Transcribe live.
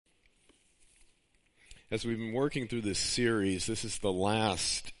As we've been working through this series, this is the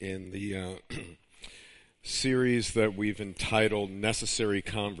last in the series that we've entitled Necessary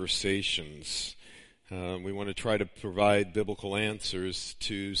Conversations. We want to try to provide biblical answers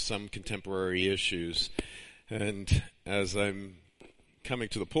to some contemporary issues. And as I'm coming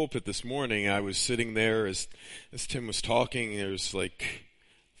to the pulpit this morning, I was sitting there as Tim was talking. There's like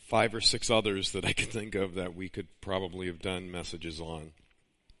 5 or 6 others that I can think of that we could probably have done messages on.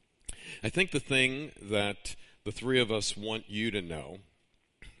 I think the thing that the three of us want you to know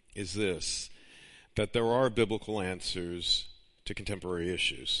is this, that there are biblical answers to contemporary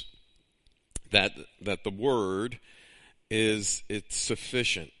issues. That the Word it's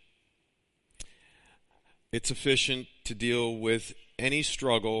sufficient. It's sufficient to deal with any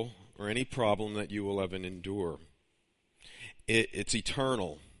struggle or any problem that you will ever endure. It's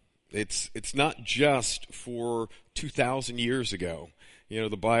eternal. It's not just for 2,000 years ago. You know,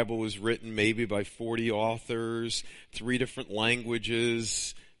 the Bible was written maybe by 40 authors, 3 different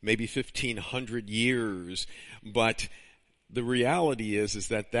languages, maybe 1,500 years. But the reality is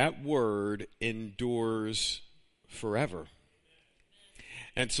that word endures forever.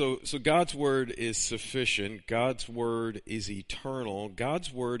 And so God's word is sufficient. God's word is eternal.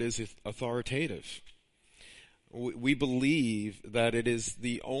 God's word is authoritative. We believe that it is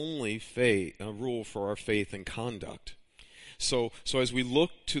the only rule for our faith and conduct. So as we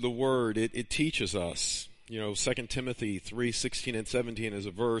look to the Word, it teaches us. You know, 2 Timothy 3:16 and 17 is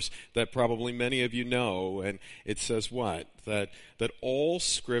a verse that probably many of you know, and it says what? That all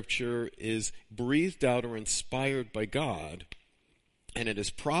Scripture is breathed out or inspired by God, and it is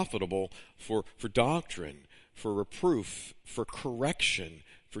profitable for doctrine, for reproof, for correction,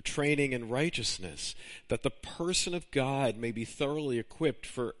 for training in righteousness, that the person of God may be thoroughly equipped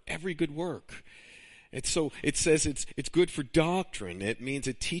for every good work. And so it says it's good for doctrine. It means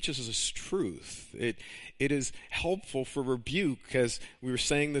it teaches us truth. It is helpful for rebuke, as we were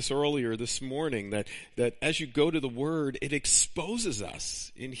saying this earlier this morning, that as you go to the Word, it exposes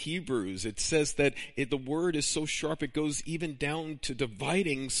us. In Hebrews, it says that the Word is so sharp it goes even down to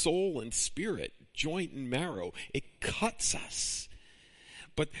dividing soul and spirit, joint and marrow. It cuts us.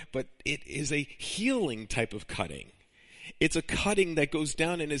 But it is a healing type of cutting. It's a cutting that goes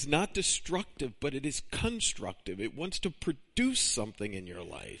down and is not destructive, but it is constructive. It wants to produce something in your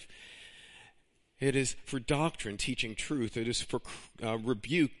life. It is for doctrine, teaching truth. It is for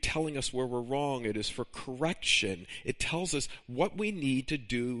rebuke, telling us where we're wrong. It is for correction. It tells us what we need to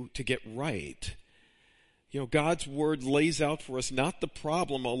do to get right. You know, God's Word lays out for us not the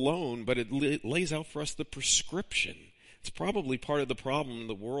problem alone, but it lays out for us the prescription. It's probably part of the problem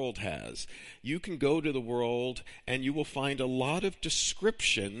the world has. You can go to the world and you will find a lot of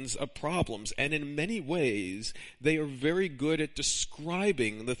descriptions of problems. And in many ways, they are very good at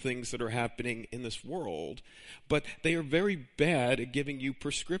describing the things that are happening in this world. But they are very bad at giving you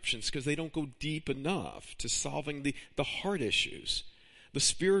prescriptions because they don't go deep enough to solving the heart issues, the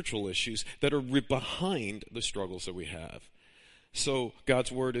spiritual issues that are behind the struggles that we have. So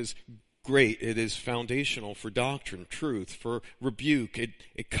God's Word is great. It is foundational for doctrine, truth, for rebuke.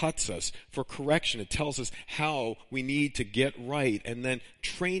 It cuts us. For correction, it tells us how we need to get right. And then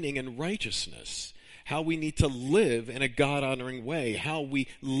training in righteousness, how we need to live in a God-honoring way, how we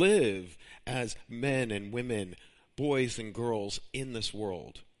live as men and women, boys and girls in this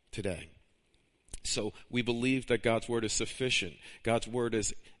world today. So we believe that God's Word is sufficient. God's Word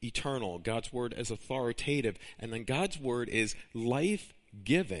is eternal. God's Word is authoritative. And then God's Word is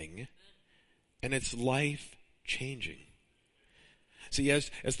life-giving, and it's life-changing. See,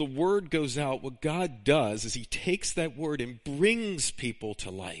 as the Word goes out, what God does is He takes that Word and brings people to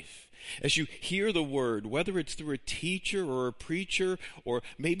life. As you hear the Word, whether it's through a teacher or a preacher, or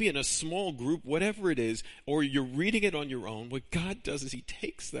maybe in a small group, whatever it is, or you're reading it on your own, what God does is He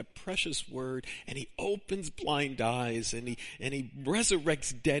takes that precious Word and He opens blind eyes, and He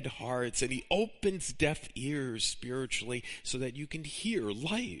resurrects dead hearts, and He opens deaf ears spiritually so that you can hear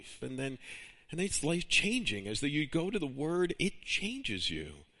life. And then it's life-changing. As you go to the Word, it changes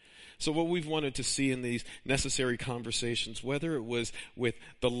you. So what we've wanted to see in these necessary conversations, whether it was with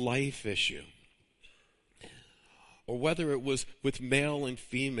the life issue, or whether it was with male and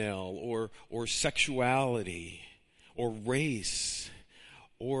female, or sexuality, or race,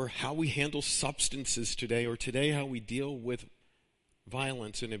 or how we handle substances today, or today how we deal with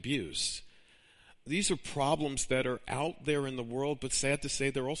violence and abuse. These are problems that are out there in the world, but sad to say,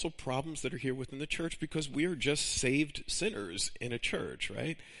 they're also problems that are here within the church because we are just saved sinners in a church,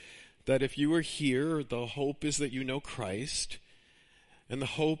 right? That if you are here, the hope is that you know Christ, and the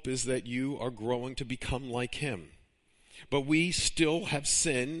hope is that you are growing to become like Him. But we still have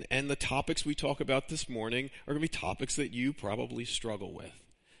sin, and the topics we talk about this morning are going to be topics that you probably struggle with.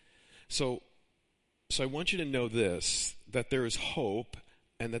 So I want you to know this, that there is hope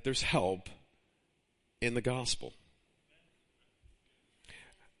and that there's help in the gospel.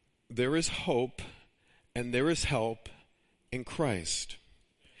 There is hope and there is help in Christ.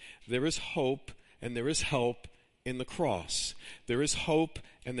 There is hope and there is help in the cross. There is hope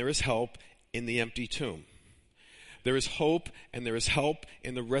and there is help in the empty tomb. There is hope and there is help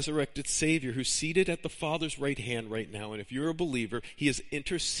in the resurrected Savior who's seated at the Father's right hand right now. And if you're a believer, he is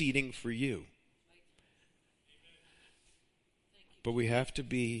interceding for you. But we have to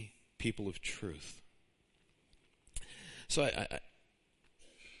be people of truth. So I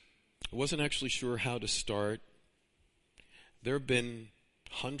wasn't actually sure how to start. There have been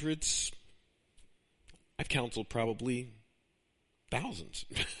hundreds, I've counseled probably thousands,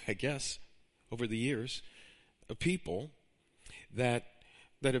 I guess, over the years, of people that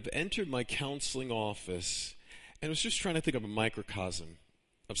have entered my counseling office, and I was just trying to think of a microcosm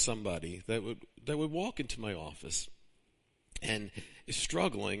of somebody that would walk into my office and is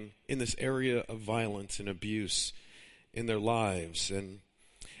struggling in this area of violence and abuse in their lives. And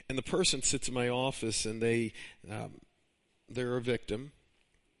the person sits in my office and they're a victim.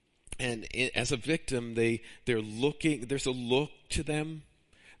 And as a victim, they're looking, there's a look to them.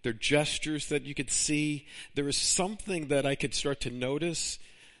 There are gestures that you could see. There is something that I could start to notice.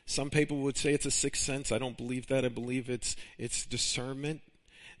 Some people would say it's a sixth sense. I don't believe that. I believe it's discernment.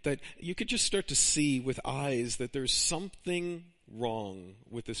 That you could just start to see with eyes that there's something wrong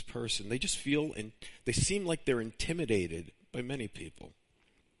with this person. They just feel, and they seem like they're intimidated by many people.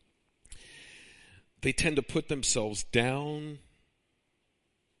 They tend to put themselves down.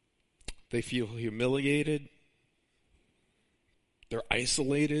 They feel humiliated. They're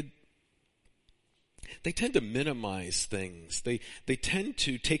isolated. They tend to minimize things. They tend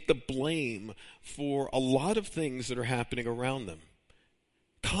to take the blame for a lot of things that are happening around them.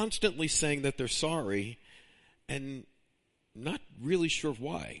 Constantly saying that they're sorry and not really sure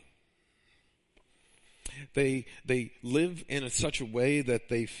why. They live in such a way that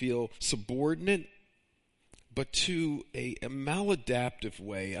they feel subordinate, but to a maladaptive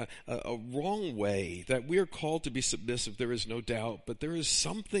way, a wrong way, that we are called to be submissive, there is no doubt, but there is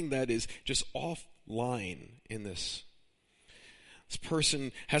something that is just offline in this. This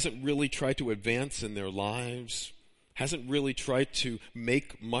person hasn't really tried to advance in their lives, hasn't really tried to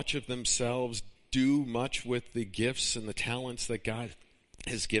make much of themselves, do much with the gifts and the talents that God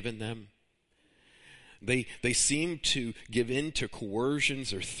has given them. They seem to give in to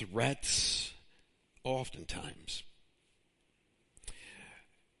coercions or threats oftentimes.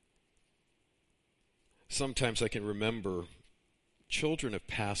 Sometimes I can remember children of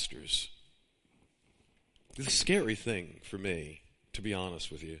pastors. It's a scary thing for me, to be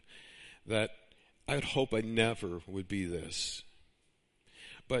honest with you, that I would hope I never would be this.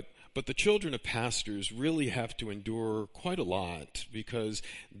 But the children of pastors really have to endure quite a lot because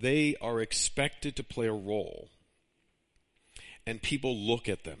they are expected to play a role. And people look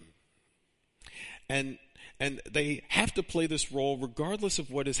at them. And they have to play this role regardless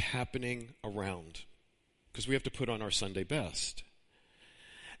of what is happening around, because we have to put on our Sunday best.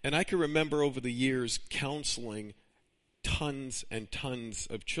 And I can remember over the years counseling tons and tons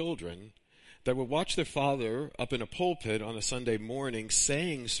of children that would watch their father up in a pulpit on a Sunday morning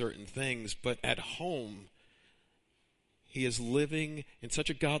saying certain things, but at home he is living in such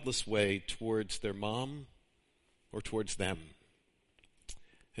a godless way towards their mom or towards them.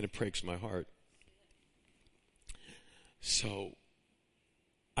 And it breaks my heart. So,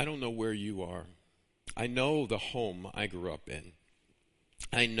 I don't know where you are. I know the home I grew up in.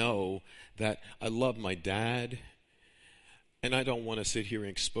 I know that I love my dad, and I don't want to sit here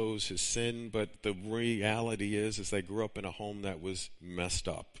and expose his sin, but the reality is I grew up in a home that was messed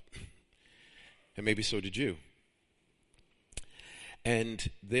up. And maybe so did you. And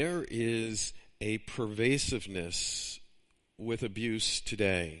there is a pervasiveness with abuse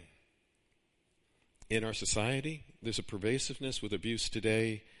today in our society. There's a pervasiveness with abuse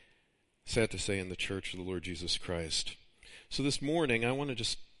today, sad to say, in the Church of the Lord Jesus Christ. So this morning, I want to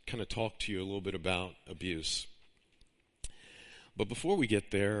just kind of talk to you a little bit about abuse. But before we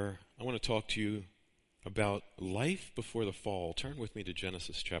get there, I want to talk to you about life before the fall. Turn with me to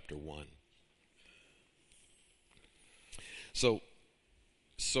Genesis chapter 1. So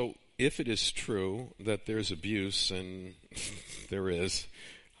if it is true that there's abuse, and there is,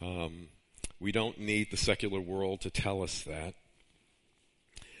 we don't need the secular world to tell us that.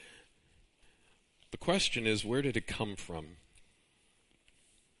 The question is, where did it come from?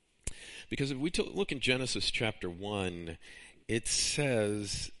 Because if we look in Genesis chapter 1, it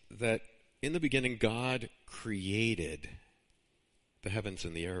says that in the beginning God created the heavens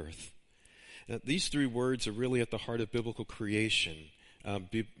and the earth. Now, these three words are really at the heart of biblical creation,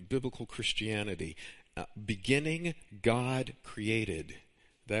 biblical Christianity. Beginning, God created.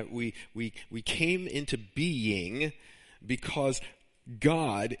 That we came into being because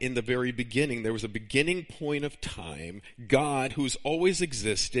God, in the very beginning, there was a beginning point of time. God, who's always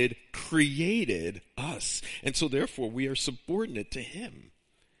existed, created us. And so therefore we are subordinate to him.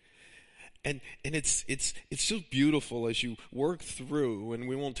 And it's so beautiful as you work through, and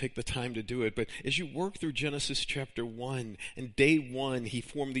we won't take the time to do it, but as you work through Genesis chapter 1, and day 1, he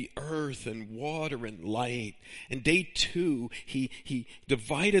formed the earth and water and light. And day 2, he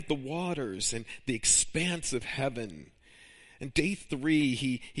divided the waters and the expanse of heaven. And day 3,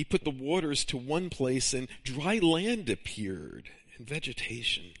 he put the waters to one place and dry land appeared and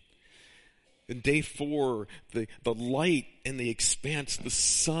vegetation. And day 4, the light and the expanse, the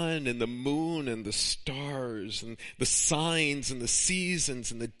sun and the moon and the stars and the signs and the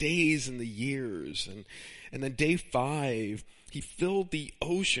seasons and the days and the years. And then day 5, he filled the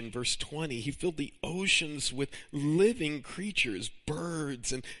ocean, verse 20, he filled the oceans with living creatures,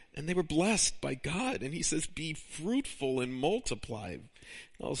 birds, and they were blessed by God. And he says, be fruitful and multiply.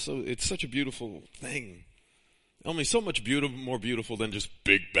 Also, it's such a beautiful thing. Only so much more beautiful than just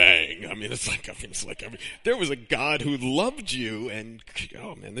Big Bang. It's like there was a God who loved you, and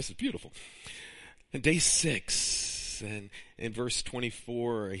oh man, this is beautiful. And day 6, and in verse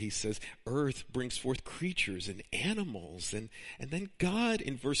 24, he says, earth brings forth creatures and animals. And then God,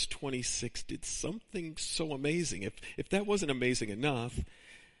 in verse 26, did something so amazing. If that wasn't amazing enough,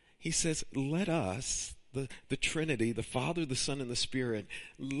 he says, let us, the Trinity, the Father, the Son, and the Spirit,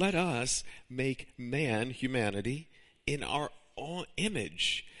 let us make man, humanity, in our own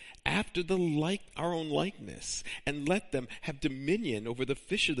image, after our own likeness, and let them have dominion over the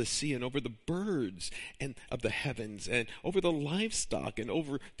fish of the sea, and over the birds and of the heavens, and over the livestock, and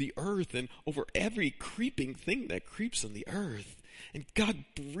over the earth, and over every creeping thing that creeps on the earth. And God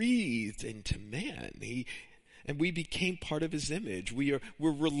breathed into man. And we became part of his image. We're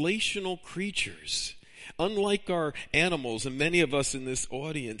relational creatures. Unlike our animals, and many of us in this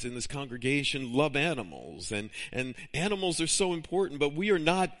audience, in this congregation, love animals, and animals are so important, but we are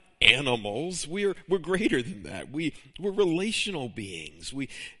not animals. We're greater than that. We're relational beings.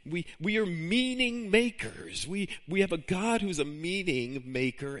 We are meaning makers. We have a God who's a meaning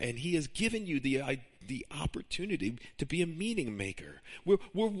maker, and he has given you the opportunity to be a meaning maker.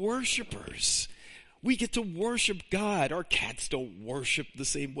 We're worshipers. We get to worship God. Our cats don't worship the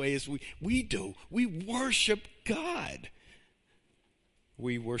same way as we do. We worship God.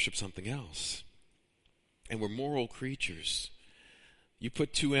 We worship something else. And we're moral creatures. You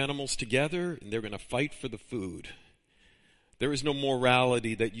put two animals together, and they're going to fight for the food. There is no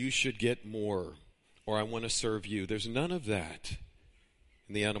morality that you should get more, or I want to serve you. There's none of that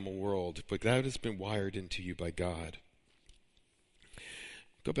in the animal world, but that has been wired into you by God.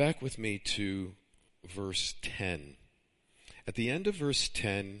 Go back with me to verse 10. At the end of verse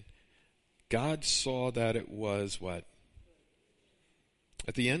 10, God saw that it was what?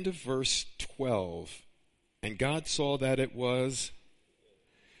 At the end of verse 12, and God saw that it was.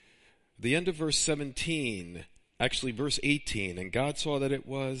 The end of verse 17, actually verse 18, and God saw that it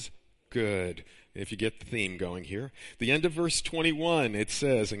was good. If you get the theme going here. The end of verse 21, it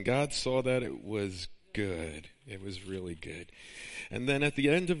says, and God saw that it was good. It was really good. And then at the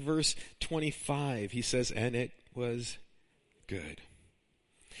end of verse 25, he says, and it was good.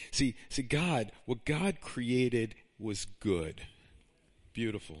 See, God, what God created was good.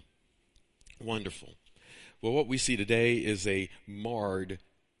 Beautiful. Wonderful. Well, what we see today is a marred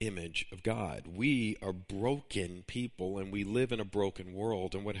image of God. We are broken people, and we live in a broken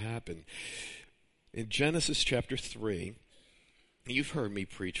world. And what happened? In Genesis chapter 3, you've heard me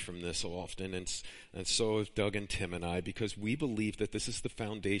preach from this often, and so have Doug and Tim and I, because we believe that this is the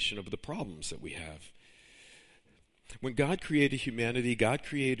foundation of the problems that we have. When God created humanity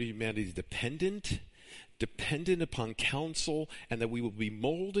dependent upon counsel, and that we will be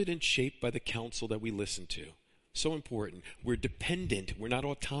molded and shaped by the counsel that we listen to. So important. We're dependent. We're not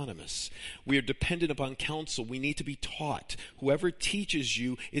autonomous. We are dependent upon counsel. We need to be taught. Whoever teaches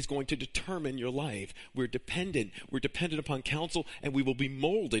you is going to determine your life. We're dependent. We're dependent upon counsel, and we will be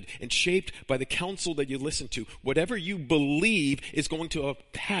molded and shaped by the counsel that you listen to. Whatever you believe is going to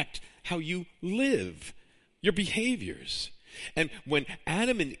impact how you live, your behaviors. And when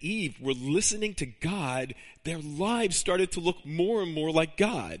Adam and Eve were listening to God, their lives started to look more and more like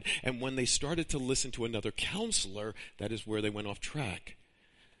God. And when they started to listen to another counselor, that is where they went off track.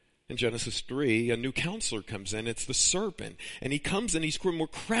 In Genesis 3, a new counselor comes in. It's the serpent. And he comes and he's more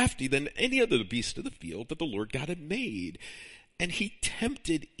crafty than any other beast of the field that the Lord God had made. And he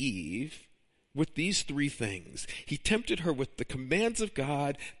tempted Eve with these three things. He tempted her with the commands of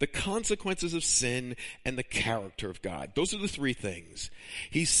God, the consequences of sin, and the character of God. Those are the three things.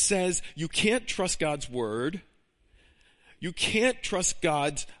 He says you can't trust God's word. You can't trust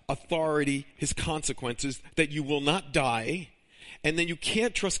God's authority, his consequences, that you will not die. And then you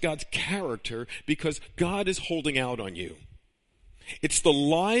can't trust God's character because God is holding out on you. It's the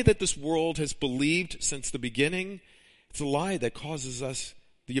lie that this world has believed since the beginning. It's a lie that causes us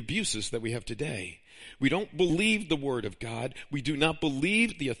the abuses that we have today. We don't believe the word of God. We do not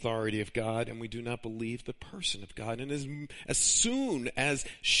believe the authority of God, and we do not believe the person of God. And as soon as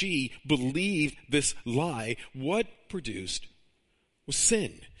she believed this lie, what produced was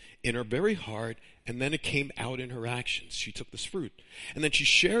sin in her very heart, and then it came out in her actions. She took this fruit, and then she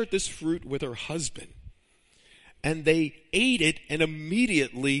shared this fruit with her husband, and they ate it, and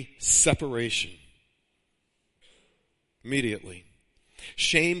immediately separation. Immediately.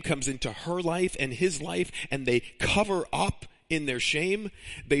 Shame comes into her life and his life, and they cover up in their shame.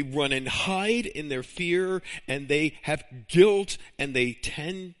 They run and hide in their fear, and they have guilt, and they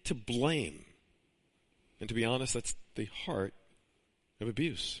tend to blame. And to be honest, that's the heart of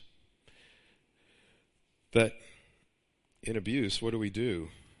abuse. That in abuse, what do?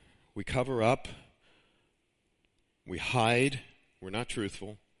 We cover up, we hide, we're not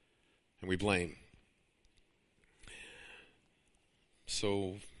truthful, and we blame.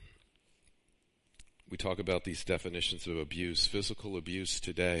 So we talk about these definitions of abuse. Physical abuse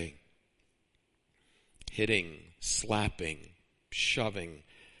today: hitting, slapping, shoving,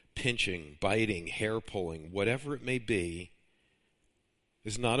 pinching, biting, hair pulling, whatever it may be,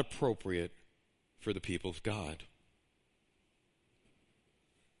 is not appropriate for the people of God.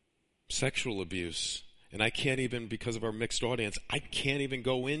 Sexual abuse. And I can't even, because of our mixed audience, I can't even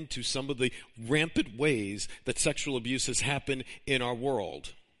go into some of the rampant ways that sexual abuse has happened in our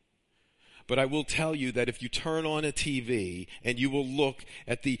world. But I will tell you that if you turn on a TV and you will look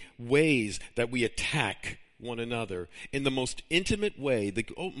at the ways that we attack one another in the most intimate way, the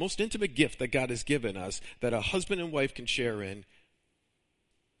most intimate gift that God has given us, that a husband and wife can share in,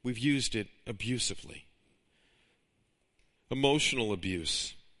 we've used it abusively. Emotional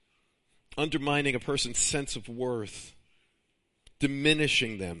abuse. Undermining a person's sense of worth,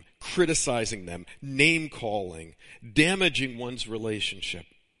 diminishing them, criticizing them, name-calling, damaging one's relationship.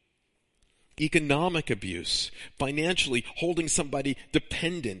 Economic abuse, financially holding somebody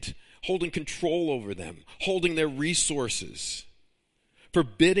dependent, holding control over them, holding their resources,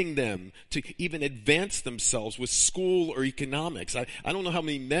 forbidding them to even advance themselves with school or economics. I don't know how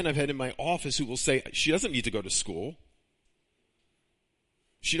many men I've had in my office who will say, she doesn't need to go to school.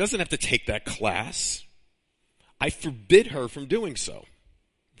 She doesn't have to take that class. I forbid her from doing so.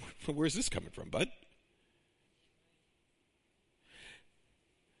 Where's this coming from, bud?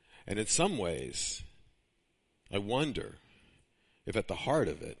 And in some ways, I wonder if at the heart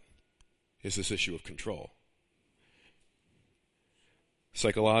of it is this issue of control.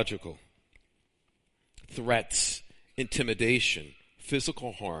 Psychological. Threats, intimidation,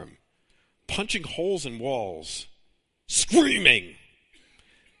 physical harm, punching holes in walls, screaming.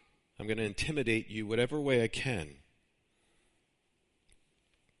 I'm going to intimidate you whatever way I can.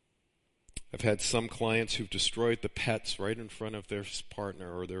 I've had some clients who've destroyed the pets right in front of their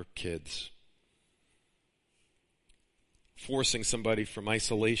partner or their kids. Forcing somebody from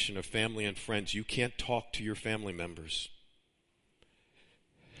isolation of family and friends. You can't talk to your family members.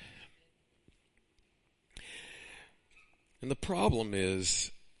 And the problem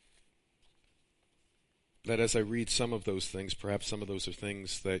is that as I read some of those things, perhaps some of those are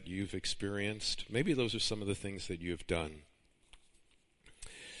things that you've experienced. Maybe those are some of the things that you've done.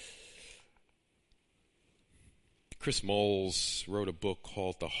 Chris Moles wrote a book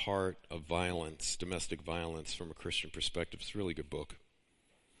called The Heart of Violence, Domestic Violence from a Christian Perspective. It's a really good book.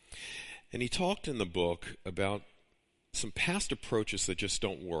 And he talked in the book about some past approaches that just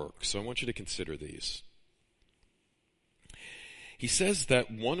don't work. So I want you to consider these. He says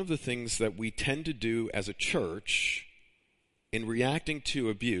that one of the things that we tend to do as a church in reacting to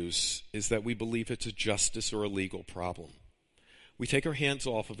abuse is that we believe it's a justice or a legal problem. We take our hands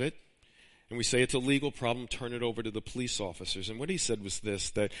off of it and we say it's a legal problem, turn it over to the police officers. And what he said was this,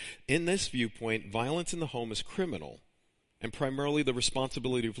 that in this viewpoint, violence in the home is criminal and primarily the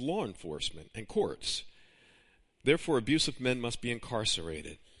responsibility of law enforcement and courts. Therefore, abusive men must be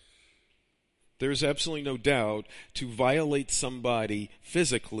incarcerated. There is absolutely no doubt to violate somebody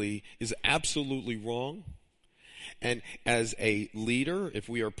physically is absolutely wrong. And as a leader, if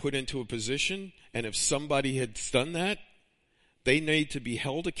we are put into a position, and if somebody has done that, they need to be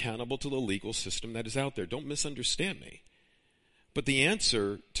held accountable to the legal system that is out there. Don't misunderstand me. But the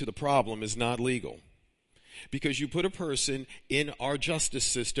answer to the problem is not legal. Because you put a person in our justice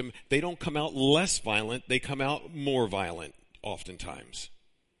system, they don't come out less violent, they come out more violent oftentimes.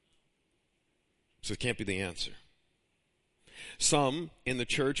 So it can't be the answer. Some in the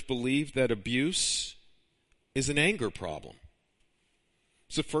church believe that abuse is an anger problem.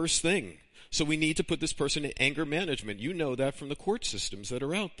 It's the first thing. So we need to put this person in anger management. You know that from the court systems that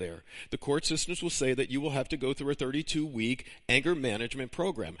are out there. The court systems will say that you will have to go through a 32-week anger management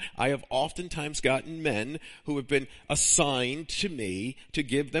program. I have oftentimes gotten men who have been assigned to me to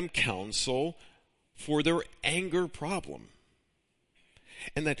give them counsel for their anger problem.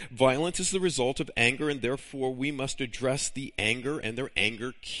 And that violence is the result of anger, and therefore we must address the anger and their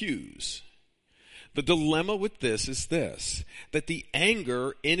anger cues. The dilemma with this is this, that the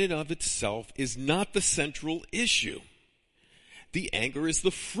anger in and of itself is not the central issue. The anger is the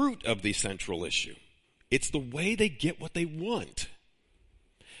fruit of the central issue. It's the way they get what they want.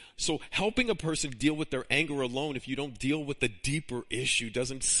 So helping a person deal with their anger alone, if you don't deal with the deeper issue,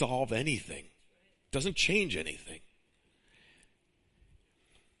 doesn't solve anything, doesn't change anything.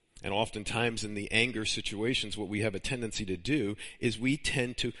 And oftentimes in the anger situations, what we have a tendency to do is we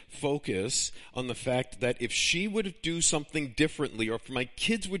tend to focus on the fact that if she would do something differently, or if my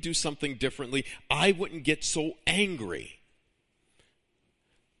kids would do something differently, I wouldn't get so angry.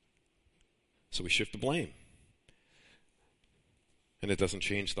 So we shift the blame. And it doesn't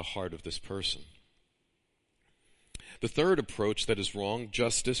change the heart of this person. The third approach that is wrong,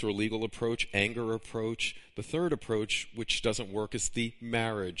 justice or legal approach, anger approach, the third approach which doesn't work is the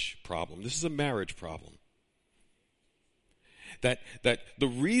marriage problem. This is a marriage problem. That the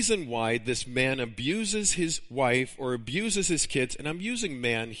reason why this man abuses his wife or abuses his kids, and I'm using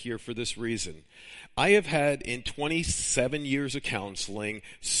man here for this reason. I have had in 27 years of counseling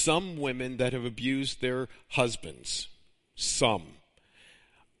some women that have abused their husbands. Some.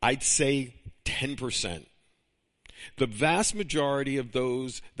 I'd say 10%. The vast majority of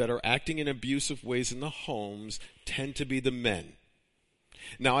those that are acting in abusive ways in the homes tend to be the men.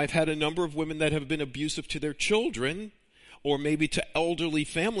 Now, I've had a number of women that have been abusive to their children or maybe to elderly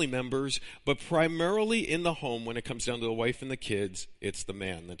family members, but primarily in the home, when it comes down to the wife and the kids, it's the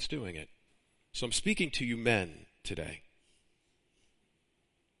man that's doing it. So I'm speaking to you men today.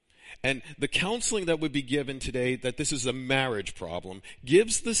 And the counseling that would be given today, that this is a marriage problem,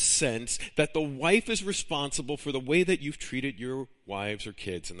 gives the sense that the wife is responsible for the way that you've treated your wives or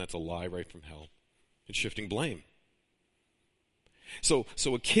kids, and that's a lie right from hell. It's shifting blame. So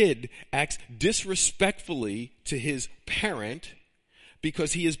a kid acts disrespectfully to his parent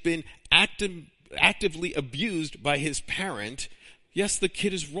because he has been actively abused by his parent. Yes, the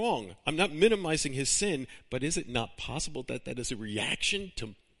kid is wrong. I'm not minimizing his sin, but is it not possible that that is a reaction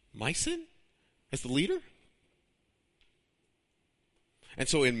to my sin as the leader? And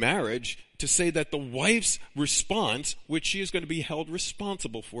so in marriage, to say that the wife's response, which she is going to be held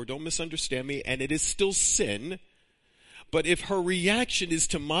responsible for, don't misunderstand me, and it is still sin, but if her reaction is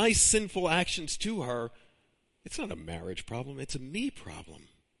to my sinful actions to her, it's not a marriage problem, it's a me problem.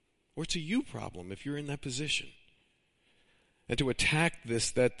 Or it's a you problem if you're in that position. And to attack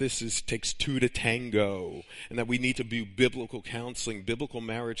this, that this takes two to tango, and that we need to do biblical counseling, biblical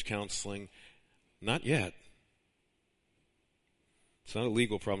marriage counseling, not yet. It's not a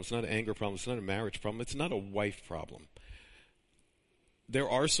legal problem, it's not an anger problem, it's not a marriage problem, it's not a wife problem. There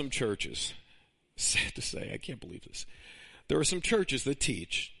are some churches, sad to say, I can't believe this, there are some churches that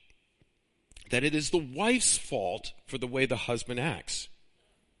teach that it is the wife's fault for the way the husband acts.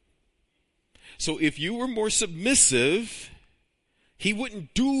 So if you were more submissive, he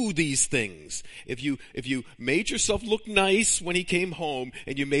wouldn't do these things. If you made yourself look nice when he came home,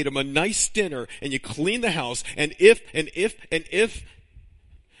 and you made him a nice dinner, and you cleaned the house, and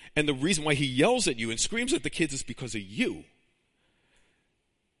the reason why he yells at you and screams at the kids is because of you.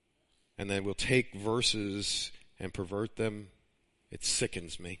 And then we'll take verses and pervert them. It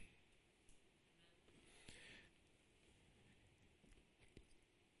sickens me.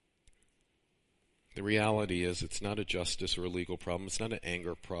 The reality is it's not a justice or a legal problem. It's not an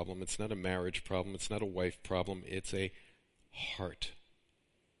anger problem. It's not a marriage problem. It's not a wife problem. It's a heart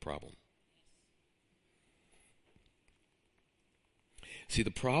problem. See,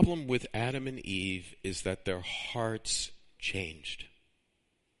 the problem with Adam and Eve is that their hearts changed.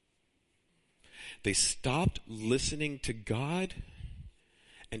 They stopped listening to God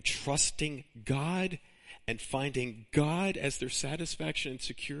and trusting God and finding God as their satisfaction and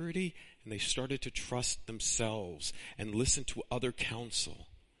security, and they started to trust themselves and listen to other counsel,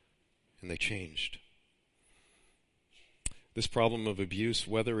 and they changed. This problem of abuse,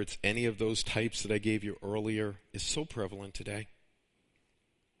 whether it's any of those types that I gave you earlier, is so prevalent today.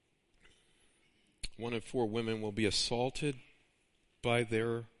 1 in 4 women will be assaulted by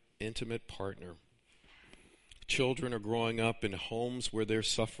their intimate partner. Children are growing up in homes where they're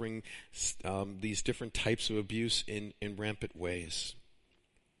suffering these different types of abuse in rampant ways.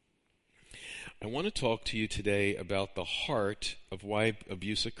 I want to talk to you today about the heart of why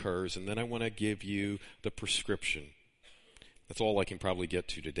abuse occurs, and then I want to give you the prescription. That's all I can probably get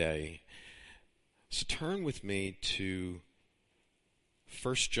to today. So turn with me to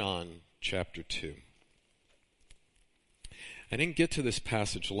 1 John chapter 2. I didn't get to this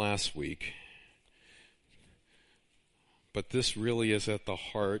passage last week, but this really is at the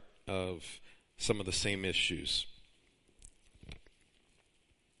heart of some of the same issues.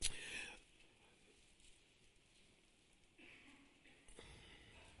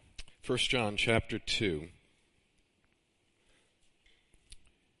 First John chapter 2.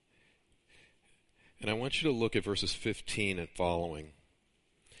 And I want you to look at verses 15 and following.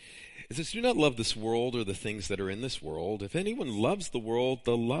 It says, "Do not love this world or the things that are in this world. If anyone loves the world,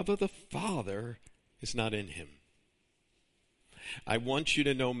 the love of the Father is not in him." I want you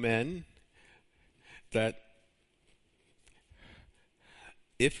to know, men, that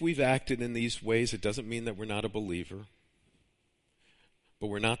if we've acted in these ways, it doesn't mean that we're not a believer, but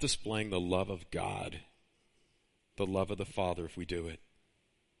we're not displaying the love of God, the love of the Father if we do it.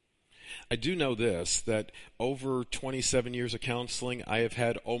 I do know this, that over 27 years of counseling, I have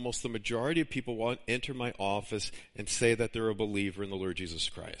had almost the majority of people enter my office and say that they're a believer in the Lord Jesus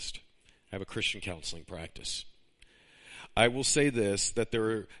Christ. I have a Christian counseling practice. I will say this, that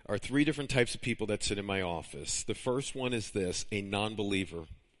there are 3 different types of people that sit in my office. The first one is this, a non-believer.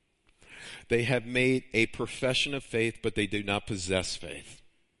 They have made a profession of faith, but they do not possess faith.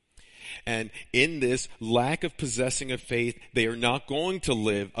 And in this lack of possessing of faith, they are not going to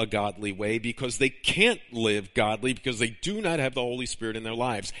live a godly way because they can't live godly because they do not have the Holy Spirit in their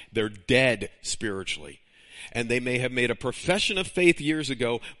lives. They're dead spiritually. And they may have made a profession of faith years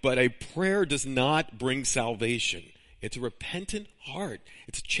ago, but a prayer does not bring salvation. It's a repentant heart.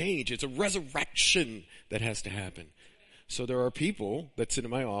 It's a change. It's a resurrection that has to happen. So there are people that sit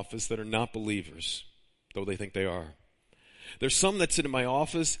in my office that are not believers, though they think they are. There's some that sit in my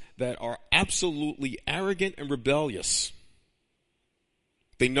office that are absolutely arrogant and rebellious.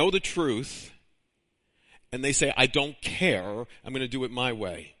 They know the truth, and they say, "I don't care. I'm going to do it my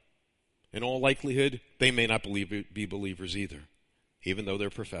way." In all likelihood, they may not be believers either, even though they're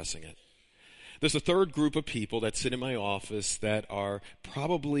professing it. There's a third group of people that sit in my office that are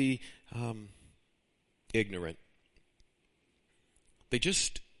probably ignorant. They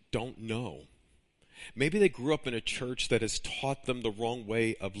just don't know. Maybe they grew up in a church that has taught them the wrong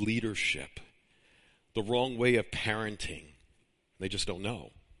way of leadership, the wrong way of parenting. They just don't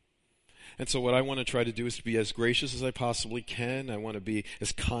know. And so what I want to try to do is to be as gracious as I possibly can. I want to be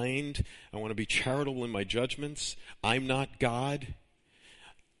as kind. I want to be charitable in my judgments. I'm not God.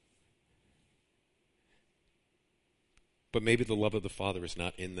 But maybe the love of the Father is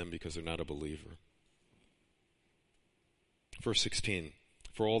not in them because they're not a believer. Verse 16,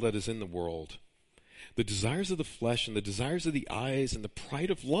 "For all that is in the world, the desires of the flesh and the desires of the eyes and the pride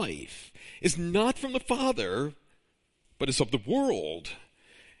of life is not from the Father, but is of the world.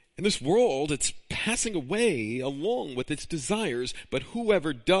 In this world, it's passing away along with its desires, but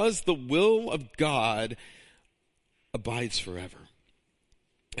whoever does the will of God abides forever."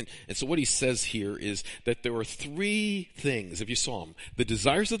 And so what he says here is that there are 3 things, if you saw them: the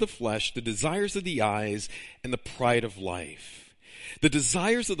desires of the flesh, the desires of the eyes, and the pride of life. The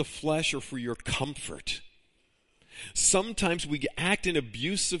desires of the flesh are for your comfort. Sometimes we act in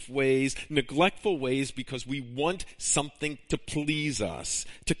abusive ways, neglectful ways, because we want something to please us,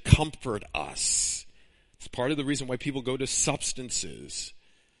 to comfort us. It's part of the reason why people go to substances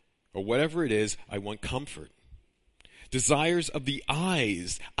or whatever it is. I want comfort. Desires of the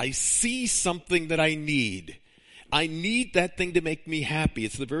eyes. I see something that I need. I need that thing to make me happy.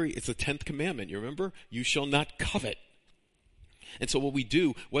 It's the 10th commandment. You remember? You shall not covet. And so what we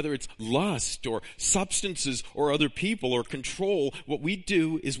do, whether it's lust or substances or other people or control, what we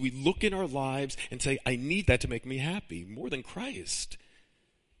do is we look in our lives and say, I need that to make me happy, more than Christ.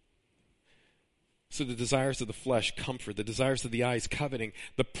 So the desires of the flesh, comfort. The desires of the eyes, coveting.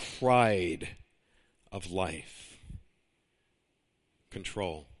 The pride of life,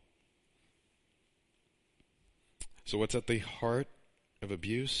 control. So what's at the heart of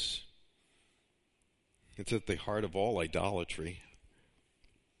abuse? It's at the heart of all idolatry.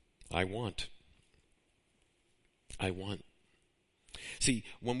 I want. I want. See,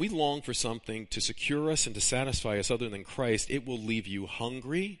 when we long for something to secure us and to satisfy us other than Christ, it will leave you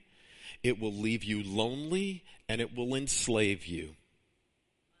hungry, it will leave you lonely, and it will enslave you.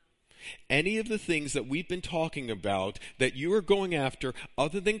 Any of the things that we've been talking about that you are going after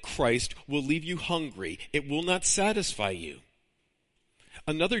other than Christ will leave you hungry. It will not satisfy you.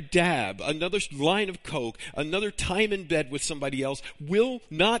 Another dab, another line of coke, another time in bed with somebody else will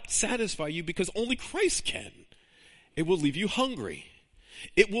not satisfy you because only Christ can. It will leave you hungry.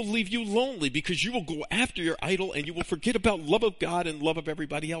 It will leave you lonely because you will go after your idol and you will forget about love of God and love of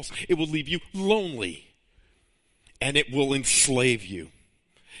everybody else. It will leave you lonely. And it will enslave you.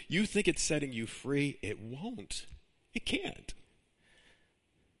 You think it's setting you free? It won't. It can't.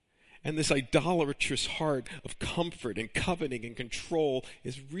 And this idolatrous heart of comfort and coveting and control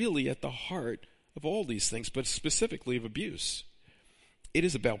is really at the heart of all these things, but specifically of abuse. It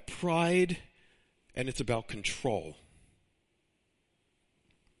is about pride and it's about control.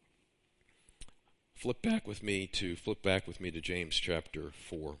 Flip back with me to James chapter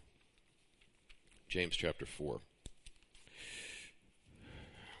 4. James chapter 4.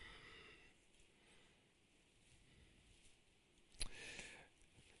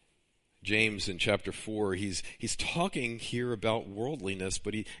 James in chapter 4, he's talking here about worldliness,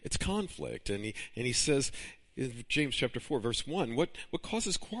 but it's conflict. And he says, in James chapter 4, verse 1, what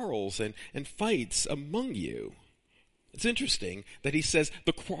causes quarrels and fights among you? It's interesting that he says,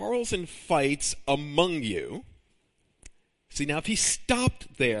 the quarrels and fights among you. See, now if he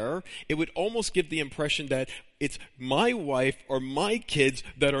stopped there, it would almost give the impression that it's my wife or my kids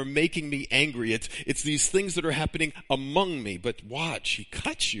that are making me angry. It's these things that are happening among me. But watch, he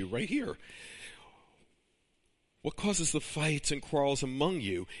cuts you right here. What causes the fights and quarrels among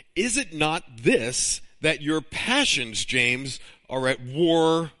you? Is it not this, that your passions, James, are at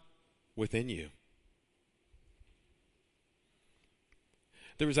war within you?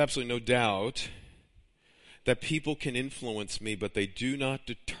 There is absolutely no doubt that people can influence me, but they do not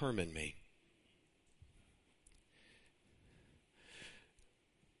determine me.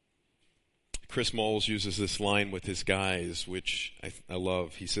 Chris Moles uses this line with his guys, which I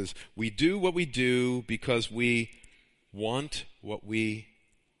love. He says, we do what we do because we want what we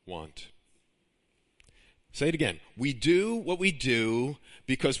want. Say it again. We do what we do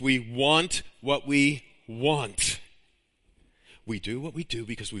because we want what we want. We do what we do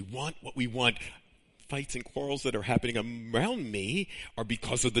because we want what we want. Fights and quarrels that are happening around me are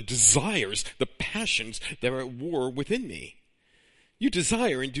because of the desires, the passions that are at war within me. You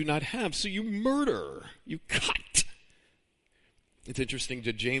desire and do not have, so you murder, you cut. It's interesting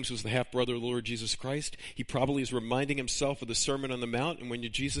that James was the half-brother of the Lord Jesus Christ. He probably is reminding himself of the Sermon on the Mount, and when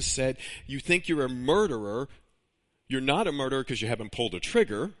Jesus said, you think you're a murderer, you're not a murderer because you haven't pulled a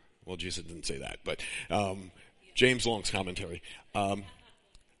trigger. Well, Jesus didn't say that, but James Long's commentary.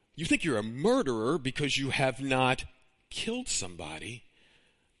 You think you're a murderer because you have not killed somebody.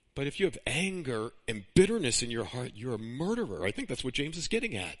 But if you have anger and bitterness in your heart, you're a murderer. I think that's what James is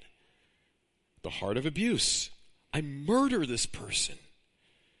getting at. The heart of abuse. I murder this person.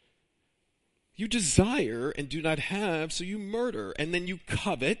 You desire and do not have, so you murder. And then you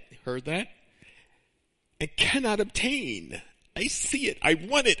covet, heard that? And cannot obtain. I see it. I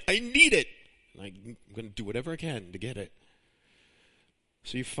want it. I need it. And I'm going to do whatever I can to get it.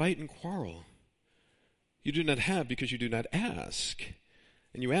 So you fight and quarrel. You do not have because you do not ask.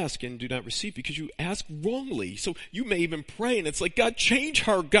 And you ask and do not receive because you ask wrongly. So you may even pray and it's like, God, change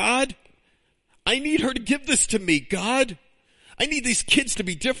her, God. I need her to give this to me, God. I need these kids to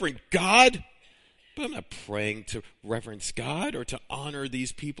be different, God. But I'm not praying to reverence God or to honor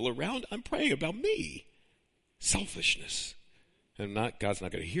these people around. I'm praying about me. Selfishness. And God's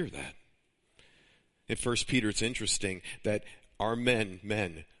not going to hear that. In 1 Peter, it's interesting that our men,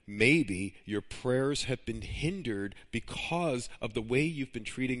 maybe your prayers have been hindered because of the way you've been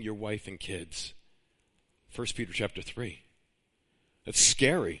treating your wife and kids. 1 Peter chapter 3. That's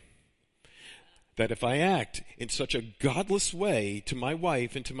scary. That if I act in such a godless way to my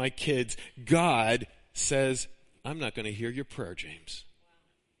wife and to my kids, God says, I'm not going to hear your prayer, James.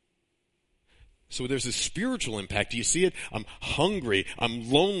 So there's a spiritual impact. Do you see it? I'm hungry,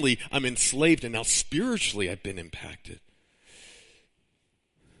 I'm lonely, I'm enslaved, and now spiritually I've been impacted.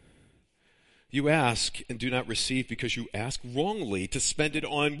 You ask and do not receive because you ask wrongly to spend it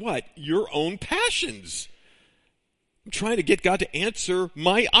on what? Your own passions. I'm trying to get God to answer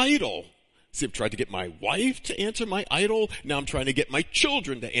my idol. See, I've tried to get my wife to answer my idol. Now I'm trying to get my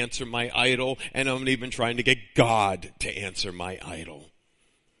children to answer my idol. And I'm even trying to get God to answer my idol.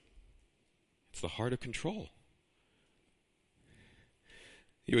 It's the heart of control.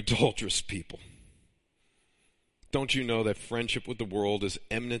 You adulterous people. Don't you know that friendship with the world is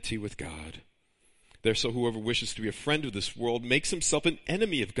enmity with God? Therefore, whoever wishes to be a friend of this world makes himself an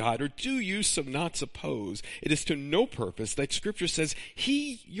enemy of God. Or do you so not suppose it is to no purpose that Scripture says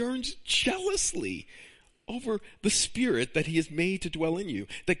he yearns jealously over the Spirit that he has made to dwell in you?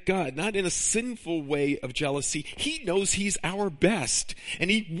 That God, not in a sinful way of jealousy, he knows he's our best,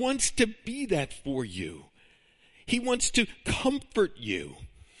 and he wants to be that for you. He wants to comfort you.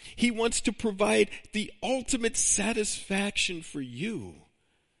 He wants to provide the ultimate satisfaction for you.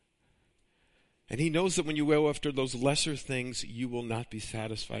 And he knows that when you go after those lesser things, you will not be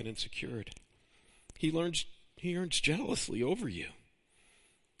satisfied and secured. He yearns jealously over you,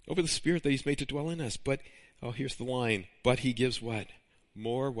 over the Spirit that he's made to dwell in us. But, here's the line, but he gives what?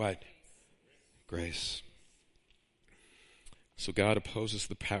 More what? Grace. So God opposes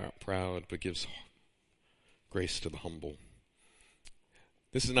the proud, but gives grace to the humble.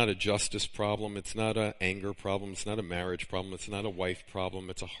 This is not a justice problem. It's not an anger problem. It's not a marriage problem. It's not a wife problem.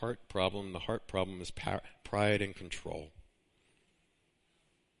 It's a heart problem. The heart problem is pride and control.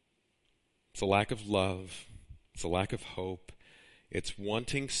 It's a lack of love. It's a lack of hope. It's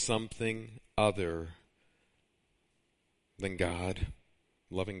wanting something other than God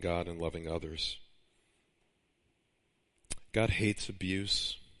and loving others. God hates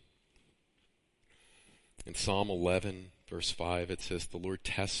abuse. In Psalm 11, verse 5, it says, "The Lord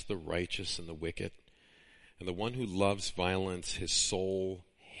tests the righteous and the wicked, and the one who loves violence, his soul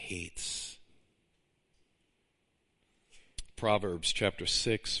hates." Proverbs chapter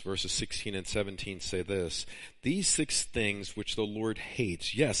 6, verses 16 and 17 say this, "These 6 things which the Lord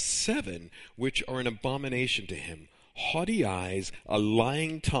hates, yes, 7, which are an abomination to him, haughty eyes, a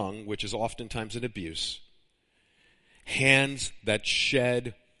lying tongue," which is oftentimes an abuse, "hands that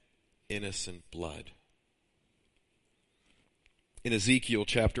shed innocent blood." In Ezekiel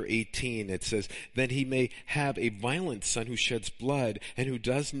chapter 18, it says, "Then he may have a violent son who sheds blood and who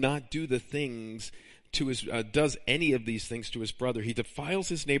does not do does any of these things to his brother. He defiles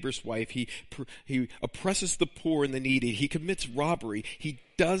his neighbor's wife. He oppresses the poor and the needy. He commits robbery. He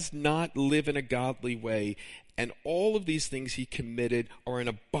does not live in a godly way. And all of these things he committed are an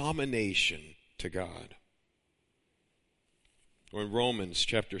abomination to God." Or in Romans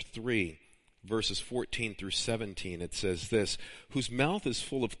chapter 3, verses 14 through 17, it says this, "Whose mouth is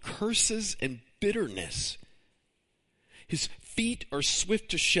full of curses and bitterness. His feet are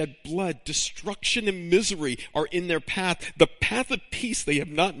swift to shed blood. Destruction and misery are in their path. The path of peace they have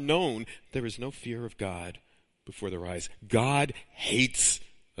not known. There is no fear of God before their eyes." God hates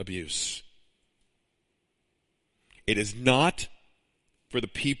abuse. It is not for the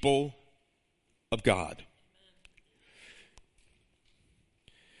people of God.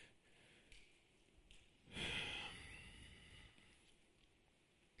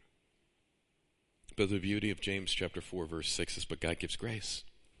 But the beauty of James chapter 4, verse 6 is, but God gives grace.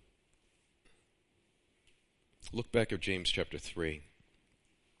 Look back at James chapter 3,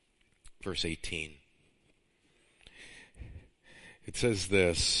 verse 18. It says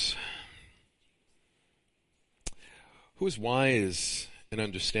this, "Who is wise and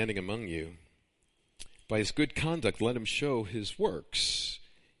understanding among you? By his good conduct let him show his works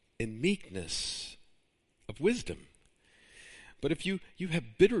in meekness of wisdom. But if you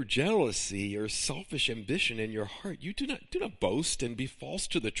have bitter jealousy or selfish ambition in your heart, you do not boast and be false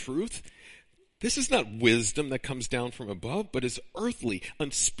to the truth. This is not wisdom that comes down from above, but is earthly,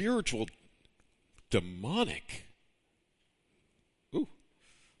 unspiritual, demonic." Ooh,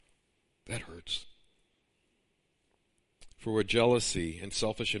 that hurts. "For where jealousy and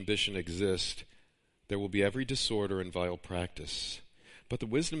selfish ambition exist, there will be every disorder and vile practice. But the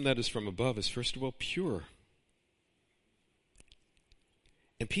wisdom that is from above is first of all pure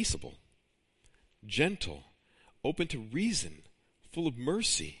and peaceable, gentle, open to reason, full of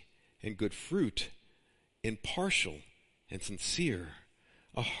mercy and good fruit, impartial and sincere.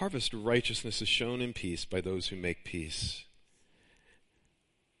 A harvest of righteousness is sown in peace by those who make peace."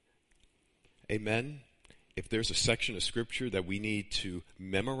 Amen. If there's a section of Scripture that we need to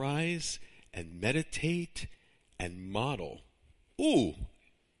memorize and meditate and model,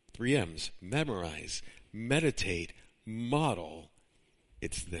 3 M's, memorize, meditate, model,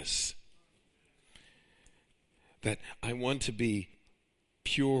 it's this. That I want to be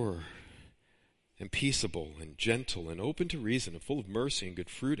pure and peaceable and gentle and open to reason and full of mercy and good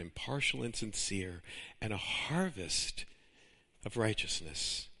fruit, impartial and sincere, and a harvest of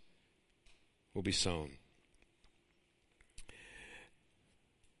righteousness will be sown.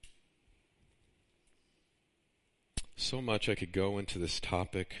 So much I could go into this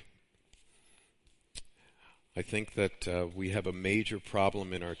topic. I think that we have a major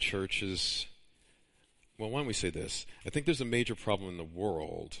problem in our churches. Well, why don't we say this? I think there's a major problem in the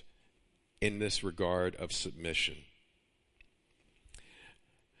world in this regard of submission.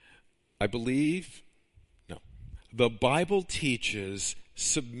 I believe, no, the Bible teaches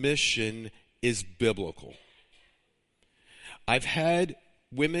submission is biblical. I've had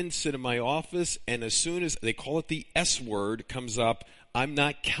women sit in my office, and as soon as they call it the S word comes up, I'm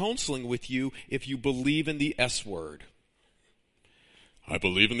not counseling with you if you believe in the S word. I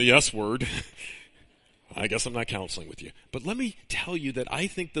believe in the S word. I guess I'm not counseling with you. But let me tell you that I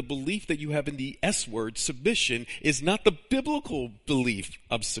think the belief that you have in the S word, submission, is not the biblical belief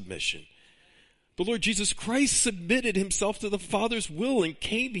of submission. The Lord Jesus Christ submitted himself to the Father's will and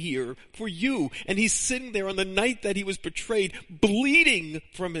came here for you. And he's sitting there on the night that he was betrayed, bleeding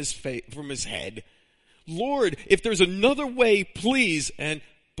from his head. Lord, if there's another way, please,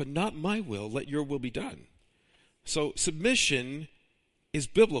 but not my will, let your will be done. So submission is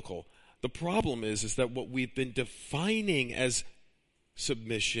biblical. The problem is that what we've been defining as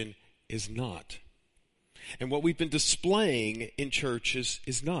submission is not. And what we've been displaying in churches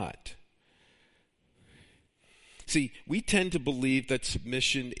is not. See, we tend to believe that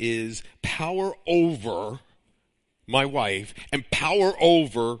submission is power over my wife and power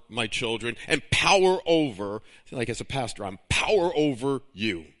over my children and power over, like as a pastor, I'm power over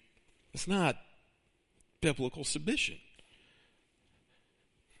you. It's not biblical submission.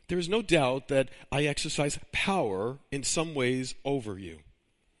 There is no doubt that I exercise power in some ways over you.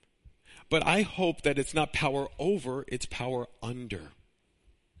 But I hope that it's not power over, it's power under.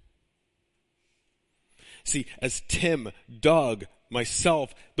 See, as Tim, Doug,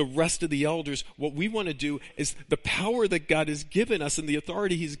 myself, the rest of the elders, what we want to do is the power that God has given us and the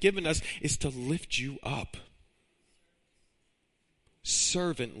authority he's given us is to lift you up.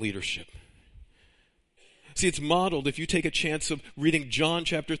 Servant leadership. See, it's modeled if you take a chance of reading John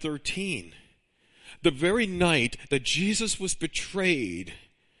chapter 13. The very night that Jesus was betrayed,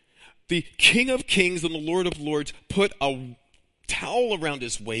 the King of Kings and the Lord of Lords put a towel around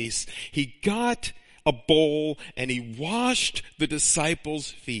his waist. He got a bowl and he washed the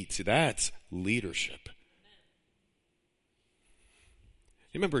disciples' feet. See, that's leadership.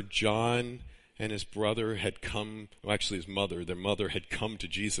 You remember John and his brother had come, well, actually his mother, their mother had come to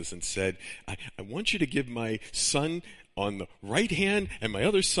Jesus and said, I want you to give my son on the right hand and my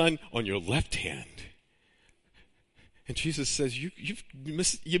other son on your left hand. And Jesus says, you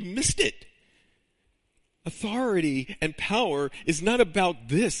missed it. Authority and power is not about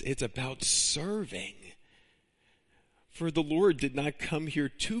this, it's about serving. For the Lord did not come here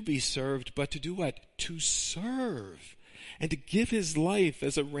to be served, but to do what? To serve and to give his life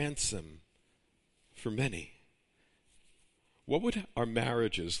as a ransom for many. What would our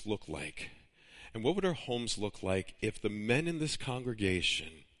marriages look like? And what would our homes look like if the men in this congregation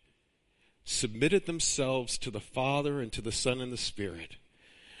submitted themselves to the Father and to the Son and the Spirit,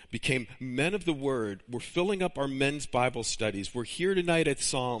 became men of the Word? We're filling up our men's Bible studies. We're here tonight at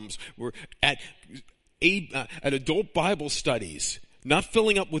Psalms. We're at adult Bible studies. Not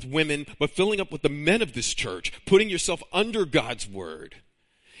filling up with women, but filling up with the men of this church. Putting yourself under God's Word.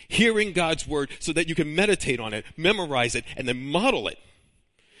 Hearing God's Word so that you can meditate on it, memorize it, and then model it.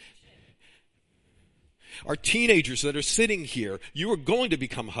 Our teenagers that are sitting here, you are going to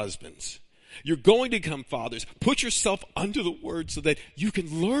become husbands. You're going to become fathers. Put yourself under the Word so that you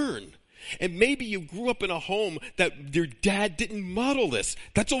can learn. And maybe you grew up in a home that your dad didn't model this.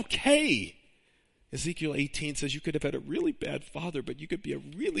 That's okay. Ezekiel 18 says you could have had a really bad father, but you could be a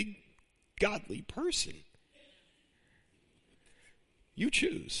really godly person. You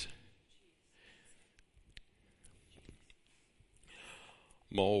choose.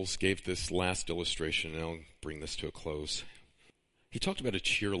 Moles gave this last illustration, and I'll bring this to a close. He talked about a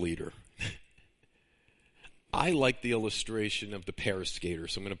cheerleader. I like the illustration of the pair skater,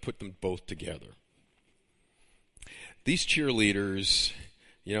 so I'm going to put them both together. These cheerleaders,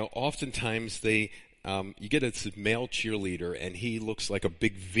 oftentimes you get a male cheerleader, and he looks like a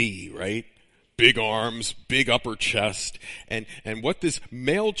big V, right? Big arms, big upper chest. And what this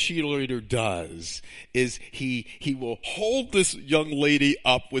male cheerleader does is he will hold this young lady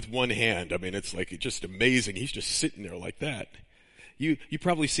up with one hand. I mean, it's like just amazing. He's just sitting there like that. You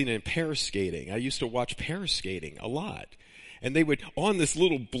probably seen it in pair skating. I used to watch pair skating a lot. And they would, on this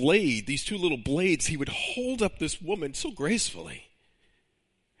little blade, these two little blades, he would hold up this woman so gracefully.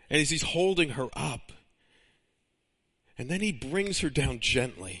 And as he's holding her up, and then he brings her down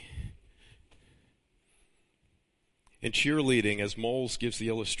gently. In cheerleading, as Moles gives the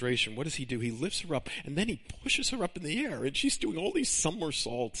illustration, what does he do? He lifts her up, and then he pushes her up in the air, and she's doing all these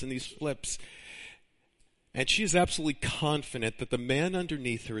somersaults and these flips. And she is absolutely confident that the man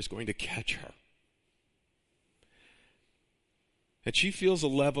underneath her is going to catch her. And she feels a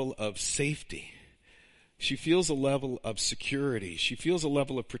level of safety. She feels a level of security. She feels a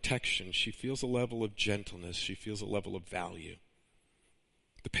level of protection. She feels a level of gentleness. She feels a level of value.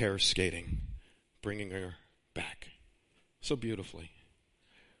 The pair is skating, bringing her back so beautifully.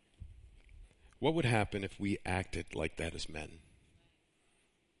 What would happen if we acted like that as men?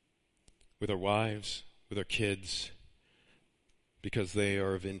 With our wives, with our kids, because they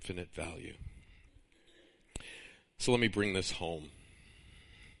are of infinite value. So let me bring this home.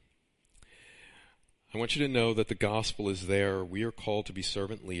 I want you to know that the gospel is there. We are called to be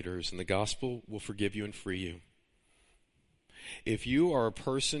servant leaders, and the gospel will forgive you and free you. If you are a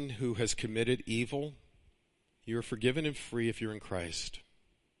person who has committed evil, you are forgiven and free if you're in Christ.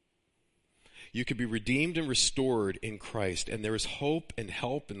 You can be redeemed and restored in Christ, and there is hope and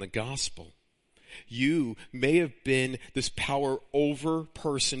help in the gospel. You may have been this power over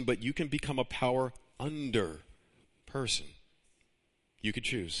person, but you can become a power under person. You could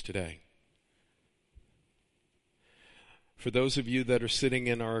choose today. For those of you that are sitting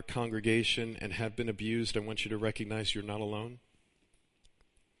in our congregation and have been abused, I want you to recognize you're not alone.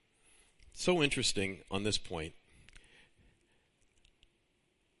 So interesting on this point.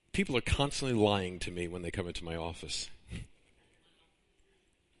 People are constantly lying to me when they come into my office.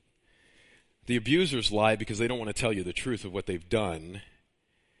 The abusers lie because they don't want to tell you the truth of what they've done.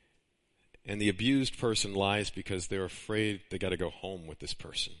 And the abused person lies because they're afraid they got to go home with this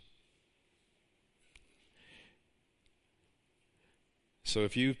person. So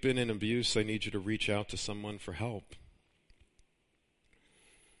if you've been in abuse, I need you to reach out to someone for help.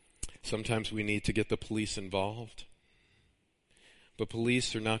 Sometimes we need to get the police involved. But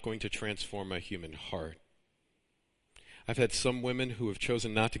police are not going to transform a human heart. I've had some women who have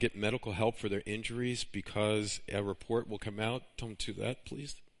chosen not to get medical help for their injuries because a report will come out. Don't do that,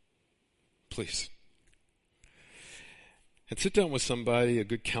 please. Please. And sit down with somebody, a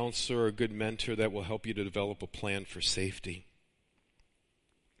good counselor or a good mentor that will help you to develop a plan for safety.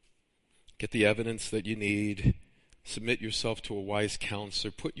 Get the evidence that you need. Submit yourself to a wise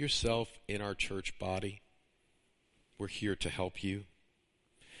counselor. Put yourself in our church body. We're here to help you.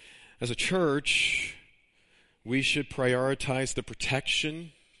 As a church, we should prioritize the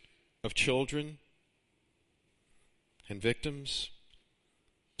protection of children and victims.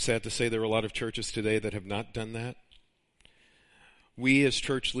 Sad to say there are a lot of churches today that have not done that. We as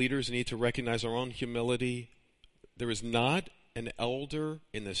church leaders need to recognize our own humility. There is not an elder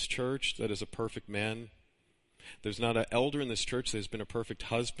in this church that is a perfect man. There's not an elder in this church that has been a perfect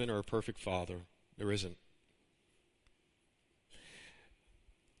husband or a perfect father. There isn't.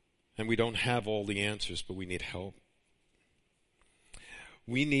 And we don't have all the answers, but we need help.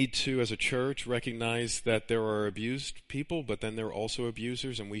 We need to, as a church, recognize that there are abused people, but then there are also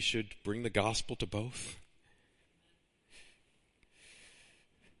abusers, and we should bring the gospel to both.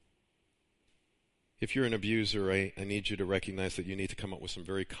 If you're an abuser, I need you to recognize that you need to come up with some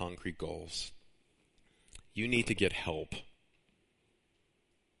very concrete goals. You need to get help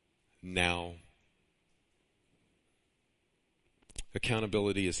now.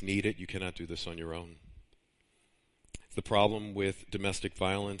 Accountability is needed. You cannot do this on your own. The problem with domestic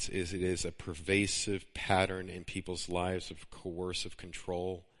violence is it is a pervasive pattern in people's lives of coercive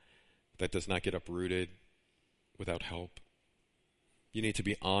control that does not get uprooted without help. You need to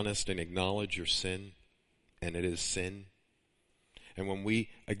be honest and acknowledge your sin, and it is sin. And when we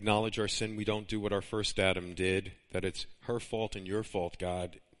acknowledge our sin, we don't do what our first Adam did, that it's her fault and your fault,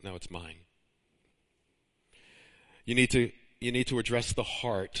 God. Now it's mine. You need to address the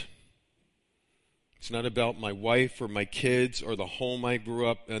heart. It's not about my wife or my kids or the home I grew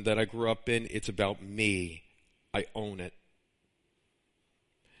up in. It's about me. I own it.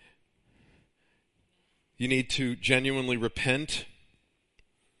 You need to genuinely repent,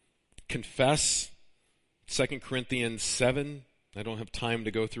 confess. 2 Corinthians 7, I don't have time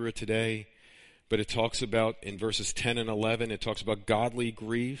to go through it today, but it talks about, in verses 10 and 11, it talks about godly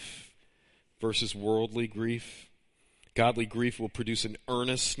grief versus worldly grief. Godly grief will produce an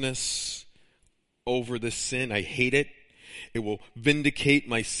earnestness over this sin. I hate it. It will vindicate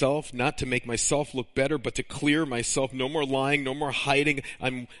myself, not to make myself look better, but to clear myself. No more lying, no more hiding.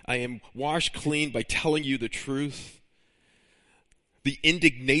 I am washed clean by telling you the truth. The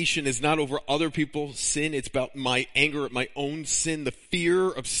indignation is not over other people's sin. It's about my anger at my own sin, the fear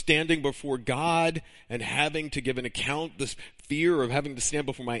of standing before God and having to give an account, this fear of having to stand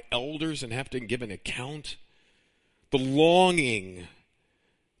before my elders and have to give an account. The longing,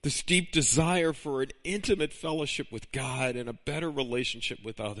 this deep desire for an intimate fellowship with God and a better relationship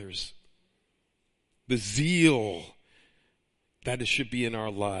with others. the zeal that it should be in our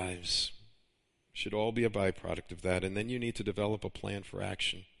lives. Should all be a byproduct of that. And then you need to develop a plan for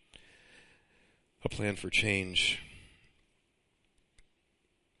action, a plan for change.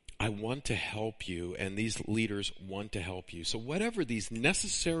 I want to help you, and these leaders want to help you. So whatever these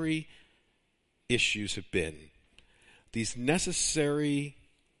necessary issues have been, these necessary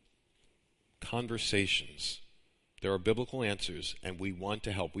conversations, there are biblical answers, and we want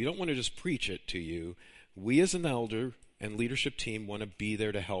to help. We don't want to just preach it to you. We as an elder and leadership team want to be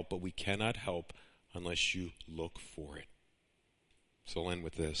there to help, but we cannot help unless you look for it. So I'll end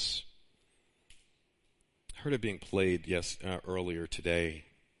with this. I heard it being played earlier today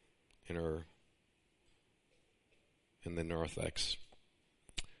in the narthex.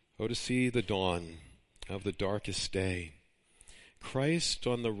 Oh, to see the dawn of the darkest day, Christ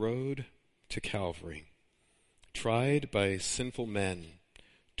on the road to Calvary, tried by sinful men,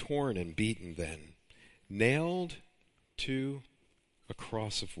 torn and beaten then, nailed to a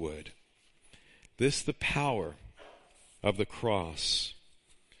cross of wood. This the power of the cross.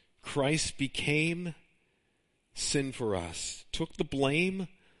 Christ became sin for us, took the blame,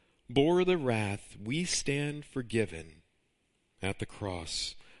 bore the wrath. We stand forgiven at the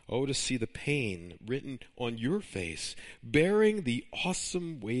cross. Oh, to see the pain written on your face, bearing the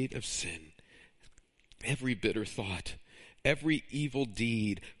awesome weight of sin. Every bitter thought, every evil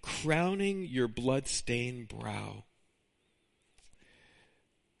deed, crowning your blood-stained brow.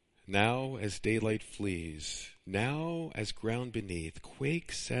 Now as daylight flees, now as ground beneath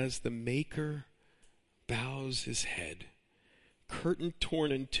quakes as the Maker bows his head. Curtain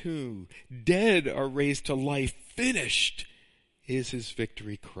torn in two, dead are raised to life, finished is his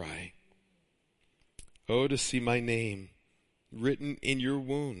victory cry. Oh, to see my name written in your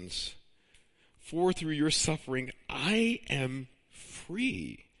wounds, for through your suffering I am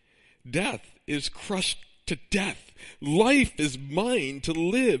free. Death is crushed to death. Life is mine to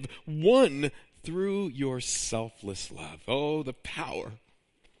live, won through your selfless love. Oh, the power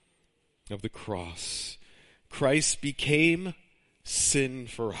of the cross. Christ became sin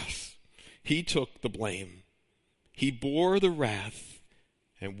for us. He took the blame. He bore the wrath,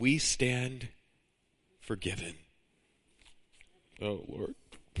 and we stand forgiven. Oh, Lord.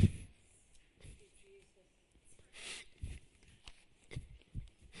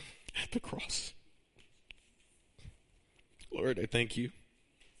 At the cross. Lord, I thank you.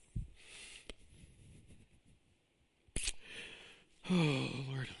 Oh,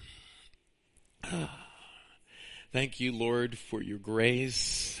 Lord. Thank you, Lord, for your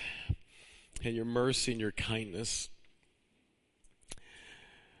grace and your mercy and your kindness.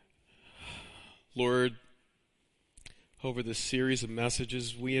 Lord, over this series of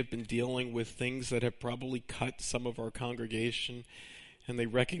messages, we have been dealing with things that have probably cut some of our congregation, and they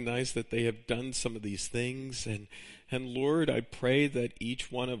recognize that they have done some of these things. And Lord, I pray that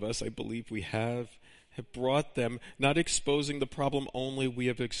each one of us, I believe we have brought them, not exposing the problem only, we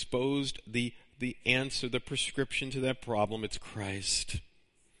have exposed the answer, the prescription to that problem. It's Christ.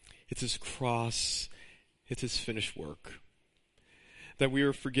 It's his cross. It's his finished work. That we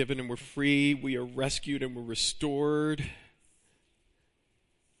are forgiven and we're free. We are rescued and we're restored.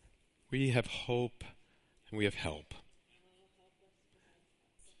 We have hope and we have help.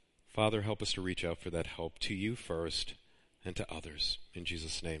 Father, help us to reach out for that help to you first and to others. In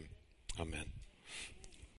Jesus' name, amen.